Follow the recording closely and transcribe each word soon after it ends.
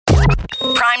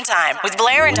PrimeTime with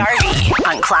Blair and RV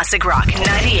on Classic Rock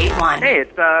 98.1. Hey,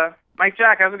 it's Mike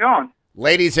Jack. How's it going?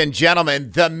 Ladies and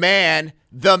gentlemen, the man,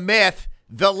 the myth,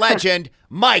 the legend,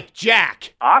 Mike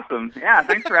Jack. Awesome. Yeah,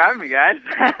 thanks for having me, guys.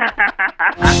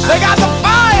 They got the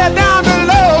fire down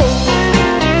below.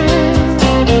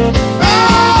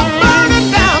 Oh,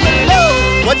 burning down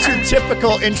below. What's your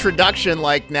typical introduction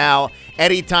like now?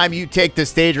 Anytime you take the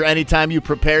stage or anytime you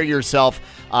prepare yourself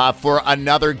for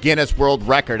another Guinness World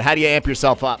Record, how do you amp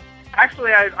yourself up?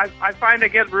 Actually, I find I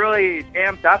get really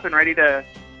amped up and ready to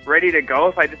go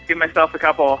if I just give myself a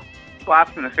couple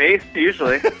slaps in the face,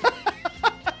 usually.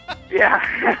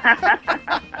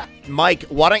 Yeah. Mike,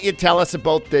 why don't you tell us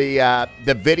about the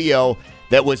video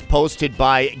that was posted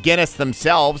by Guinness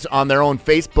themselves on their own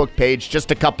Facebook page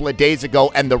just a couple of days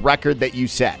ago and the record that you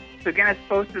set? So Guinness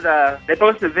posted a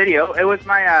video. It was it's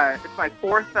my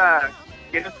fourth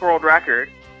Guinness World Record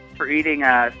for eating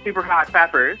super hot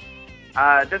peppers.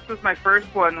 This was my first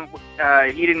one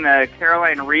eating the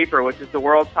Carolina Reaper, which is the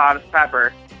world's hottest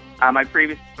pepper. My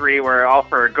previous three were all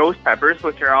for ghost peppers,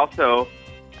 which are also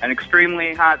an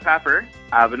extremely hot pepper,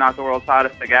 but not the world's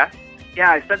hottest, I guess.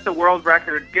 Yeah, I set the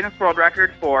Guinness World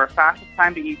Record for fastest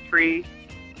time to eat 3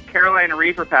 Carolina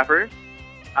Reaper peppers.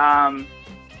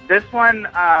 This one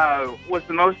was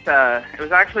the most, it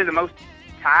was actually the most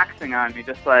taxing on me,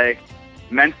 just like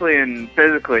mentally and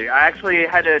physically. I actually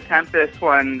had to attempt this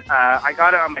one. I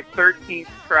got it on my 13th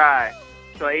try,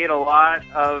 so I ate a lot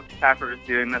of peppers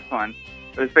doing this one.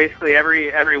 It was basically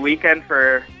every weekend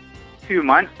for 2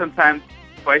 months, sometimes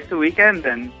twice a weekend,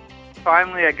 and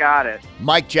finally I got it.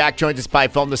 Mike Jack joins us by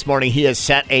phone this morning. He has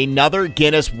set another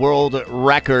Guinness World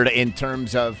Record in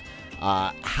terms of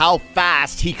how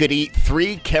fast he could eat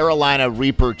 3 Carolina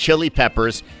Reaper chili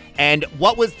peppers. And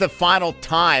what was the final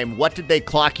time? What did they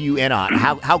clock you in on?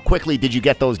 How quickly did you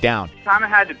get those down? The time I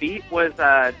had to beat was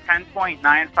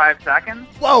 10.95 seconds.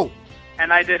 Whoa!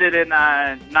 And I did it in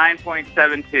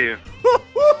 9.72.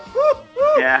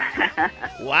 Yeah.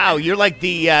 Wow, you're like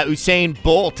the Usain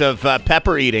Bolt of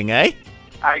pepper eating, eh?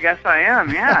 I guess I am,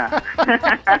 yeah.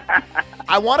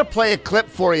 I want to play a clip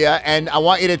for you, and I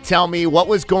want you to tell me what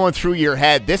was going through your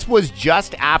head. This was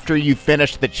just after you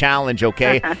finished the challenge,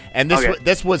 okay? And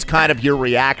this was kind of your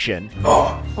reaction.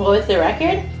 Oh. What was the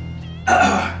record?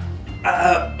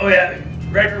 Oh yeah,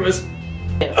 record was.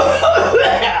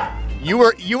 You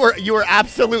were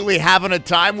absolutely having a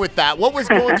time with that. What was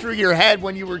going through your head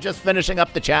when you were just finishing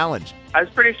up the challenge? I was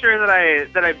pretty sure that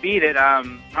I beat it.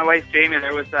 My wife Jamie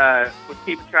there was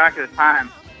keeping track at the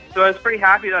time, so I was pretty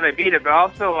happy that I beat it, but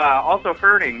also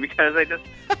hurting because I just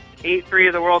ate 3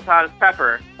 of the world's hottest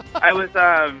pepper. I was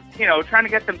trying to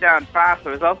get them down fast.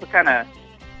 I was also kind of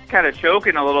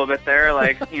choking a little bit there,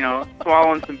 like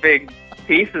swallowing some big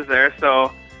pieces there.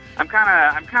 So I'm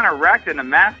kind of wrecked in a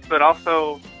mess, but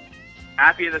also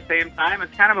happy at the same time.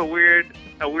 It's kind of a weird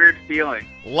feeling.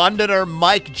 Londoner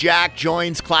Mike Jack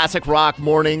joins Classic Rock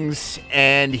Mornings,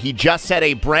 and he just set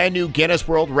a brand new Guinness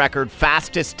World Record,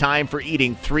 fastest time for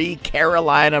eating 3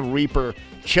 Carolina Reaper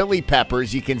chili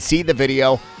peppers. You can see the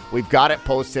video. We've got it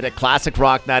posted at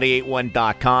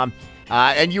classicrock981.com.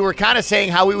 And you were kind of saying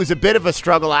how it was a bit of a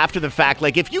struggle after the fact.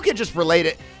 Like, if you could just relate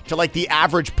it to, like, the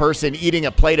average person eating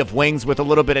a plate of wings with a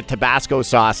little bit of Tabasco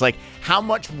sauce, like, how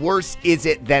much worse is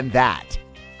it than that?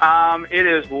 It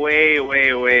is way,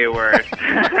 way, way worse.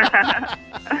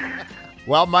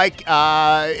 Well, Mike,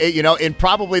 in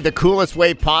probably the coolest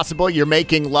way possible, you're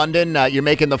making London, you're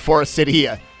making the Forest City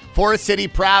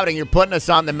proud, and you're putting us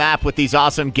on the map with these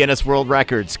awesome Guinness World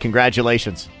Records.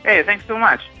 Congratulations. Hey, thanks so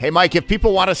much. Hey, Mike, if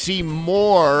people want to see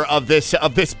more of this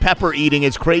pepper eating,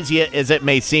 as crazy as it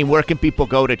may seem, where can people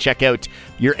go to check out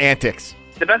your antics?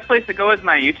 The best place to go is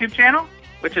my YouTube channel,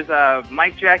 which is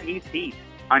Mike Jack Eats Heat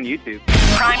on YouTube.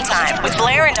 PrimeTime with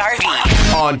Blair and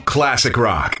RV On Classic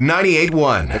Rock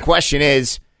 98.1. The question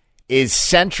is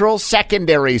Central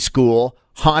Secondary School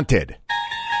haunted?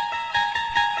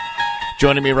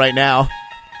 Joining me right now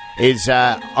is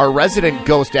our resident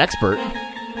ghost expert.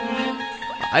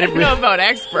 I don't know about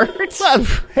experts. Well,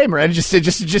 hey, Miranda, just take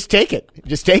it.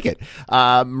 Just take it.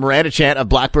 Miranda Chant of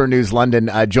Blackburn News London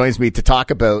joins me to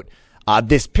talk about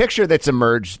this picture that's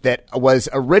emerged that was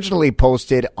originally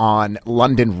posted on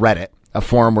London Reddit, a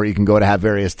forum where you can go to have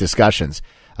various discussions.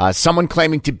 Someone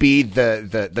claiming to be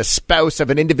the spouse of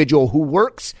an individual who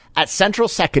works at Central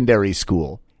Secondary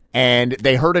School. And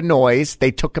they heard a noise,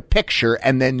 they took a picture,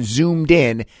 and then zoomed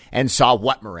in and saw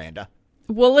what, Miranda?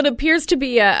 Well, it appears to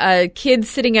be a kid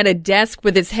sitting at a desk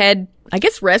with his head, I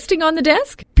guess, resting on the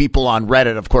desk. People on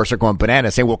Reddit, of course, are going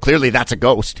bananas, saying, well, clearly that's a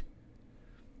ghost.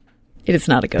 It is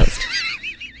not a ghost.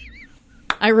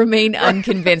 I remain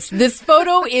unconvinced. This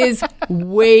photo is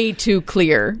way too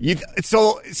clear.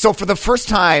 So for the first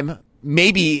time,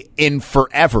 maybe in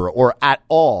forever or at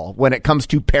all, when it comes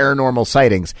to paranormal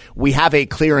sightings, we have a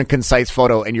clear and concise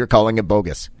photo, and you're calling it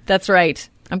bogus. That's right.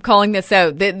 I'm calling this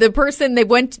out. The person, they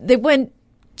went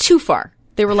too far.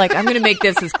 They were like, I'm going to make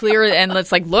this as clear, and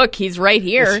let's like, look, he's right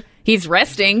here. He's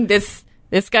resting. This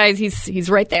guy's, he's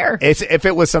right there. If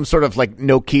it was some sort of like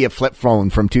Nokia flip phone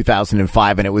from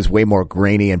 2005 and it was way more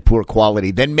grainy and poor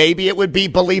quality, then maybe it would be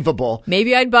believable.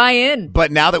 Maybe I'd buy in.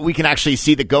 But now that we can actually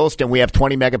see the ghost and we have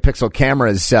 20 megapixel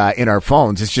cameras in our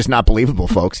phones, it's just not believable,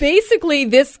 folks. Basically,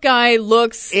 this guy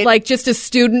looks like just a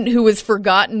student who was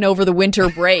forgotten over the winter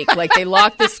break. Like they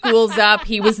locked the schools up.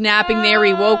 He was napping there.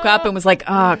 He woke up and was like,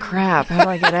 oh, crap. How do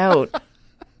I get out?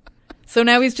 So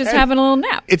now he's just having a little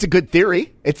nap. It's a good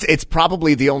theory. It's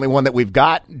probably the only one that we've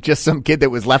got. Just some kid that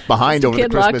was left behind over the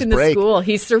Christmas locked in break. The school.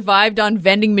 He survived on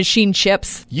vending machine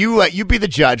chips. You be the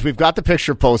judge. We've got the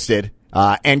picture posted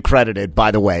and credited,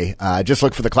 by the way. Just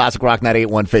look for the Classic Rock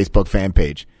 981 Facebook fan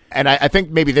page. And I think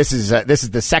maybe this is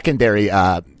the secondary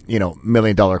 $1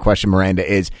 million question, Miranda,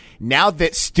 is now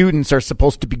that students are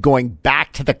supposed to be going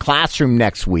back to the classroom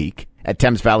next week at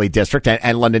Thames Valley District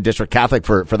and London District Catholic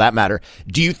for that matter,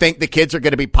 do you think the kids are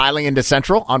going to be piling into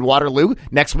Central on Waterloo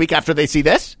next week after they see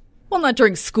this? Well, not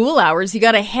during school hours. You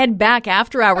got to head back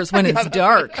after hours when it's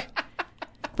dark.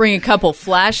 Bring a couple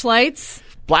flashlights.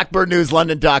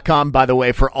 BlackbirdNewsLondon.com, by the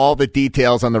way, for all the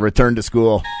details on the return to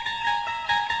school.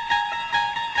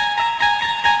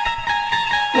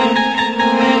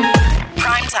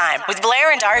 PrimeTime with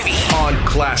Blair and Arvie on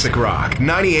Classic Rock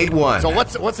 98.1. So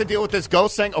what's the deal with this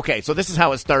ghost thing? Okay, so this is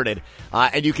how it started,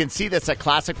 and you can see this at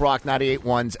Classic Rock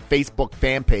 98.1's Facebook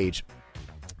fan page.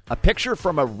 A picture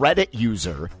from a Reddit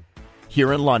user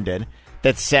here in London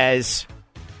that says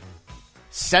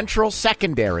Central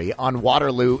Secondary on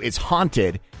Waterloo is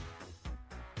haunted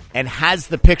and has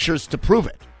the pictures to prove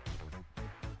it.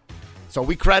 So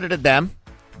we credited them.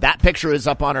 That picture is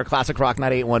up on our Classic Rock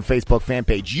 981 Facebook fan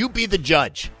page. You be the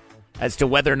judge as to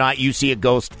whether or not you see a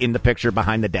ghost in the picture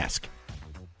behind the desk.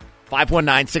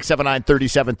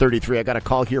 519-679-3733. I got a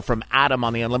call here from Adam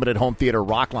on the Unlimited Home Theater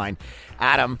Rock line.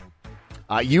 Adam,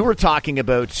 you were talking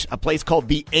about a place called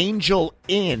the Angel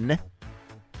Inn,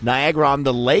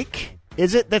 Niagara-on-the-Lake.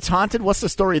 Is it that's haunted? What's the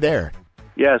story there?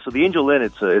 Yeah, so the Angel Inn,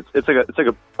 it's like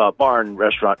a bar and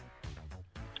restaurant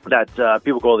that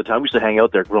people go all the time. We used to hang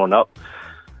out there growing up.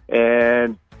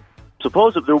 And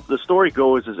supposedly the story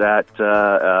goes is that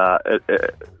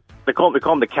they call him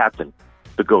the captain,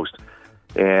 the ghost.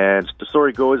 And the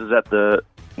story goes is that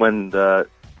when the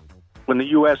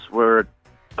U.S. were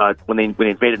when they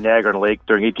invaded Niagara-on-the-Lake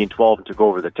during 1812 and took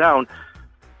over the town,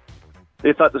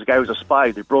 they thought this guy was a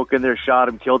spy. They broke in there, shot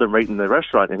him, killed him right in the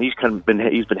restaurant, and he's been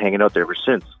hanging out there ever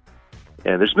since.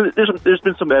 And there's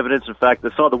been some evidence. In fact,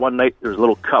 I saw the one night there was a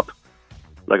little cup,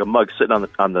 like a mug, sitting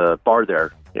on the bar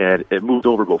there. And it moved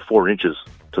over about 4 inches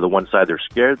to the one side. They're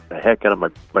scared the heck out of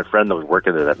my friend that was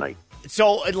working there that night.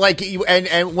 So, like,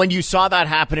 and when you saw that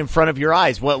happen in front of your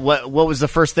eyes, what was the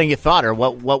first thing you thought, or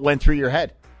what went through your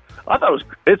head? I thought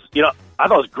it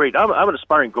was great. I'm an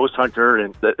aspiring ghost hunter,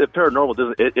 and the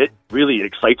paranormal it really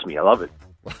excites me. I love it.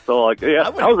 So, like, yeah,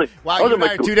 I was like, wow, you and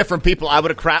I are two different people. I would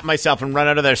have crapped myself and run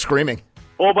out of there screaming.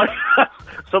 Oh my!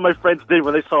 Some of my friends did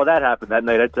when they saw that happen that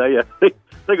night. I tell you.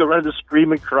 They go running, just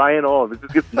screaming, crying. Oh, it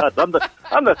just gets nuts. I'm the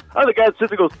guy that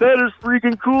sits and goes, that is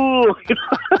freaking cool.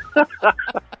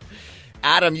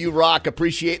 Adam, you rock.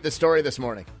 Appreciate the story this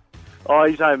morning. Oh,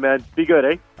 anytime, man. Be good,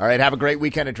 eh? All right. Have a great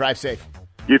weekend and drive safe.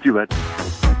 You too, man.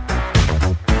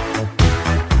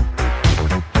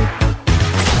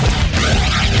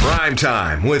 Prime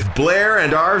Time with Blair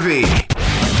and RV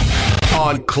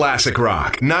on Classic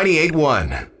Rock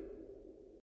 98.1.